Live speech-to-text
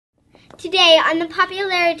Today on the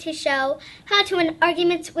popularity show, how to win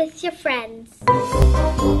arguments with your friends.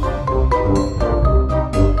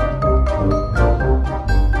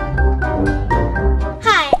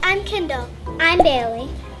 Hi, I'm Kendall. I'm Bailey.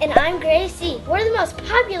 And I'm Gracie. We're the most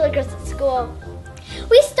popular girls at school.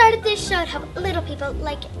 We started this show to help little people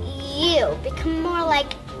like you become more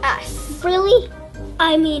like us. Really?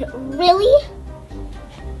 I mean, really?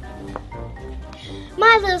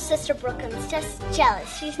 My little sister Brooklyn's just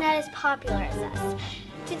jealous. She's not as popular as us.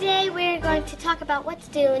 Today we're going to talk about what to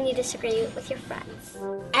do when you disagree with your friends.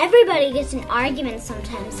 Everybody gets in arguments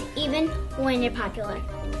sometimes, even when you're popular.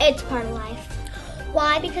 It's part of life.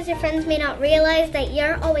 Why? Because your friends may not realize that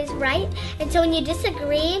you're always right. And so when you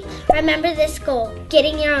disagree, remember this goal,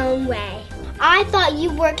 getting your own way. I thought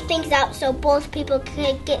you worked things out so both people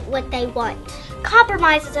could get what they want.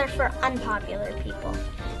 Compromises are for unpopular people.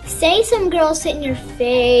 Say some girl sit in your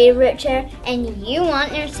favorite chair and you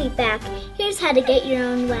want your seat back. Here's how to get your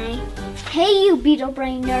own way. Hey, you beetle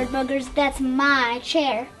brain nerd muggers, that's my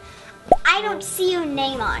chair. I don't see your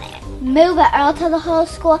name on it. Move it or I'll tell the whole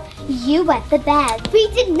school you wet the bed. We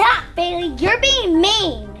did not, Bailey. You're being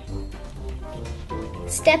mean.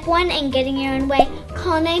 Step 1 in getting your own way,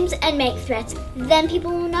 call names and make threats. Then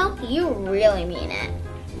people will know you really mean it.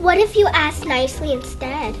 What if you ask nicely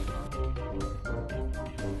instead?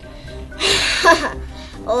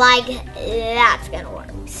 Like that's gonna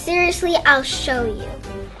work. Seriously, I'll show you.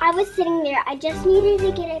 I was sitting there. I just needed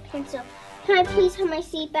to get a pencil. Can I please have my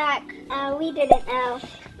seat back? We didn't know.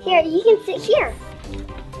 Here, you can sit here.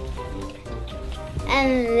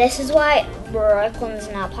 And this is why Brooklyn's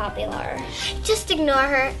not popular. Just ignore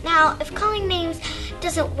her. Now, if calling names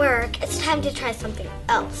doesn't work, it's time to try something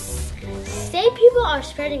else. Say people are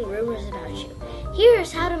spreading rumors about you.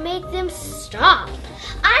 Here's how to make them stop.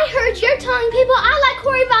 I heard you're telling people I like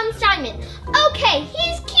Corey Von Steinman. Okay,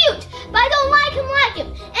 he's cute, but I don't like him.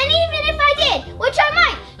 And even if I did, which I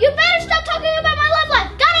might, you better stop talking about my love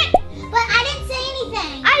life. Got it? But I didn't say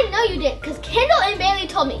anything. I know you did, because Kendall and Bailey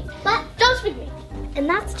told me. But don't speak to me. And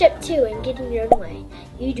that's step 2 in getting your own way.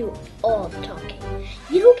 You do all the talking.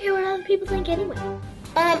 You don't care what other people think anyway.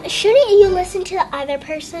 Shouldn't you listen to the other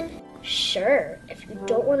person? Sure, if you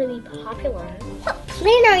don't want to be popular. What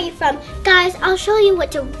plane are you from? Guys, I'll show you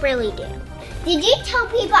what to really do. Did you tell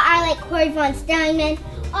people I like Corey Von Steinman?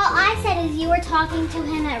 All I said is you were talking to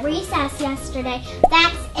him at recess yesterday.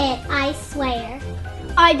 That's it, I swear.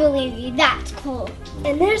 I believe you, that's cool.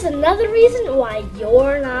 And there's another reason why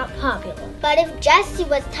you're not popular. But if Jessie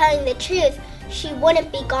was telling the truth, she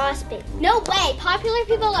wouldn't be gossiping. No way, popular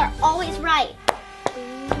people are always right.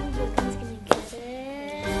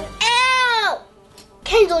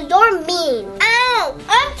 Kendall, you're mean. Ow!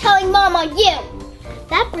 I'm telling Mom on you.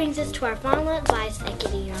 That brings us to our final advice at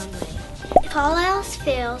getting your own way. If all else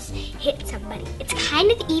fails, hit somebody. It's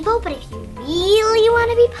kind of evil, but if you really want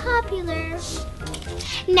to be popular.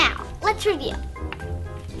 Now, let's review.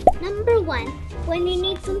 Number 1, when you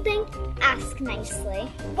need something, ask nicely.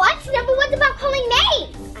 What? Number 1's about calling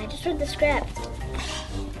names. I just read the script.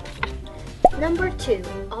 Number 2,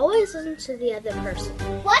 always listen to the other person.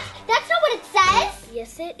 What? That's not what it says.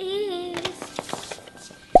 Yes, it is.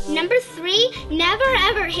 Number 3, never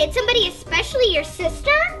ever hit somebody, especially your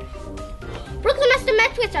sister. Brooklyn must have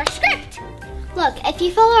messed with our script. Look, if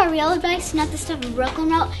you follow our real advice, not the stuff Brooklyn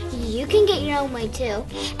wrote, you can get your own way too.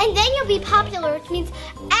 And then you'll be popular, which means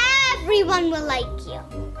everyone will like you.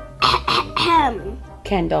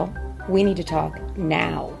 Kendall, we need to talk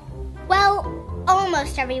now. Well,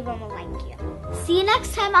 almost everyone will like you. See you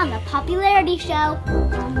next time on the Popularity Show.